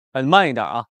哎，慢一点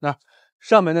啊，那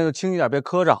上面那就轻一点，别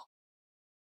磕着。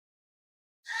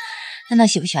那他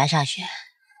喜不喜欢上学？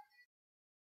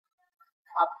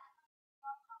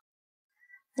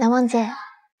南梦姐，妈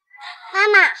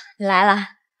妈，你来了，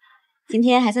今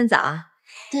天还算早啊。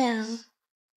对啊。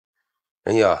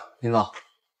人家，林总，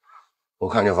我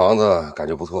看这房子感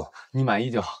觉不错，你满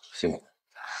意就好，辛苦。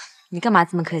你干嘛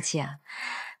这么客气啊？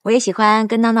我也喜欢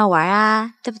跟闹闹玩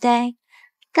啊，对不对？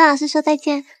跟老师说再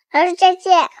见，老师再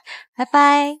见，拜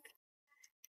拜。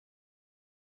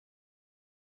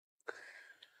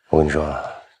我跟你说啊，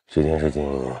这件事情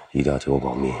一定要替我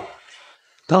保密。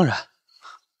当然。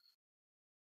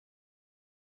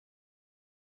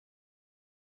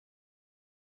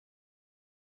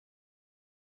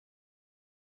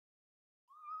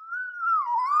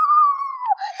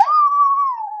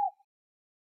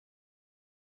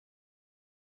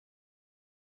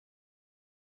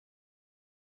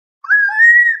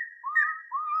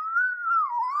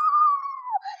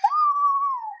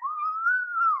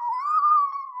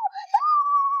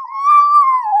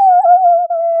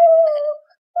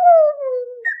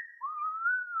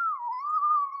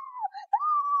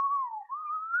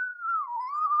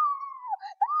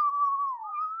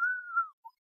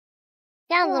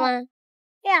这样子吗？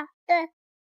这样，对，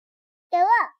给我。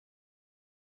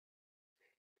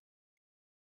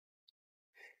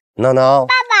闹闹，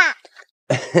爸爸，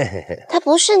他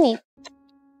不是你。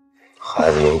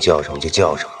孩子名叫什么就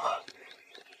叫什么。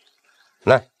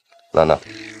来，闹闹，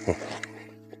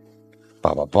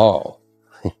爸爸抱。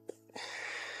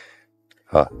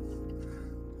啊，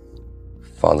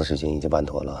房子事情已经办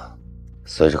妥了，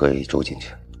随时可以住进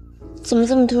去。怎么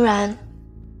这么突然？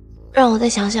让我再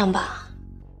想想吧。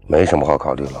没什么好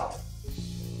考虑了，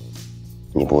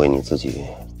你不为你自己，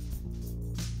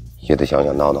也得想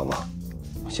想闹闹嘛。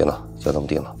行了，就这么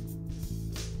定了。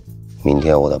明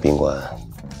天我到宾馆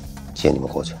接你们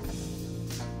过去。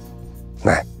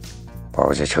来，宝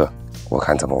宝这车，我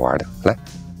看怎么玩的。来，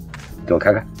给我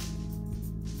开开。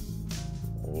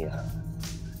哎呀，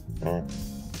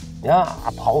呀，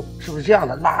跑是不是这样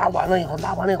的？拉完了以后，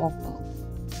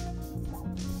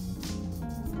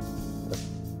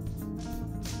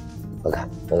我看，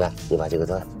你把这个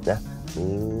端来，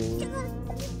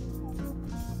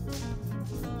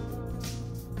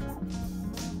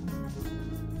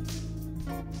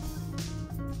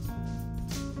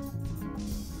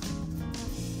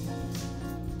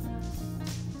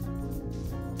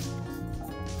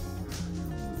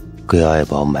给爱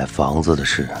宝买房子的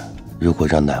事，如果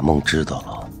让乃梦知道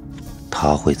了，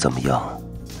他会怎么样？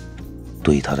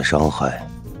对他的伤害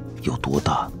有多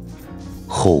大？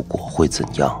后果会怎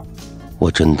样？我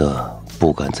真的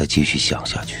不敢再继续想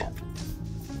下去。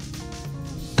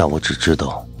但我只知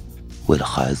道，为了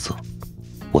孩子，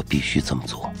我必须这么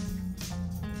做。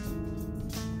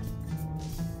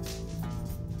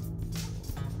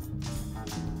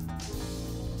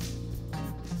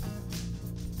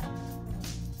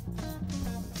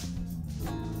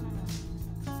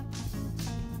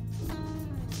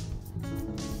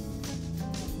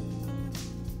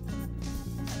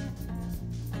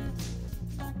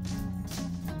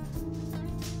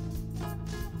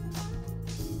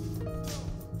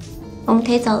我们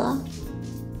可以走了。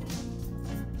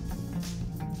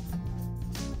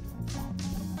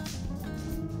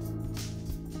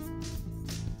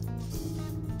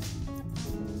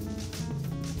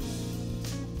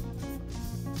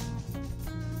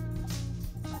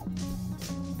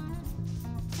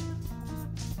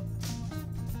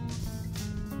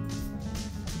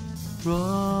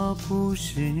若不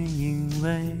是因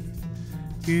为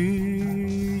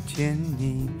遇见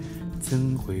你，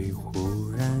怎会忽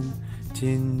然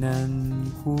艰难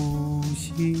呼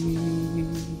吸？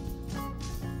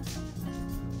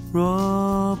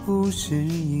若不是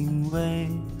因为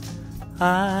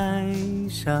爱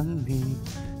上你，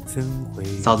怎会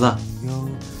嫂子有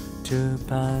这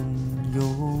般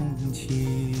勇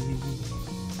气？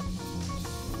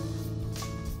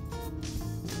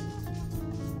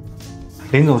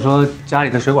林总说家里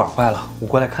的水管坏了，我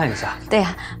过来看一下。对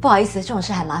呀，不好意思，这种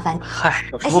事很麻烦你。嗨，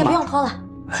有什哎，先不么麻用拖了，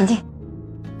请进。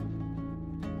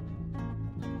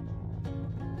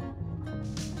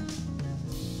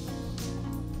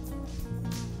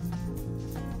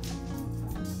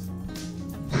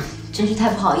真是太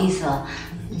不好意思了，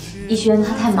逸轩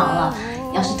他太忙了，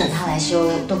要是等他来修，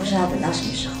都不知道等到什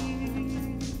么时候。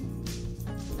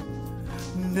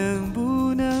能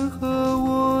不能和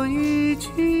我一起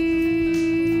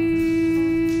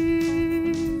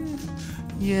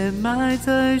掩埋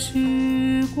在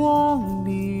时光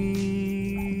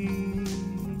里？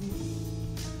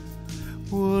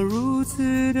我如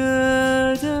此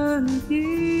的等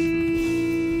你。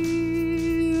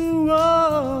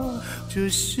这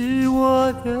是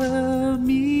我的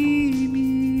秘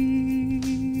密，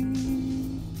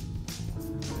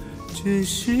这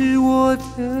是我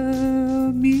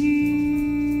的秘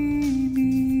密。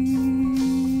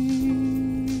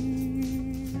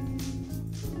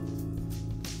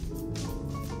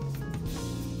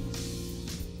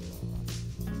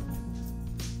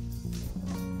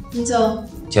林总，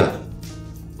进来。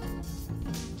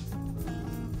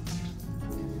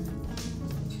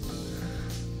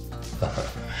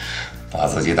把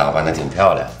自己打扮得挺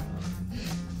漂亮。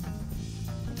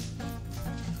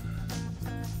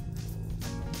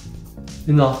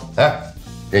林总，哎，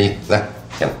任意，来，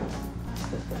进来。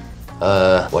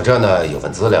我这呢有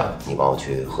份资料，你帮我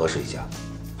去核实一下。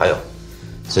还有，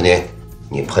孙宁，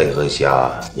你配合一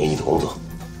下任意的工作。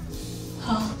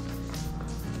好。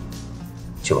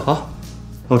去吧。好，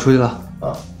那我出去了。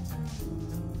啊。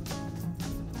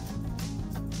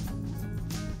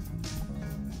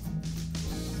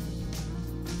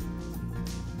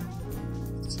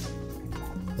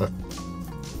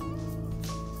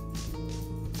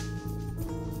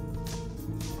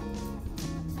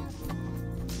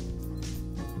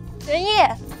任意，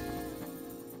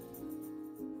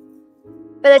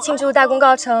为了庆祝大功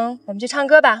告成，我们去唱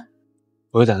歌吧。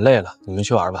我有点累了，你们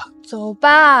去玩吧。走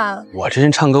吧。我这人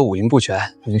唱歌五音不全，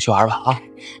你们去玩吧啊！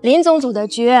林总组的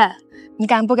局，你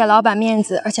敢不给老板面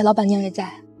子？而且老板娘也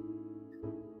在。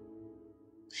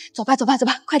走吧，走吧，走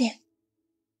吧，快点。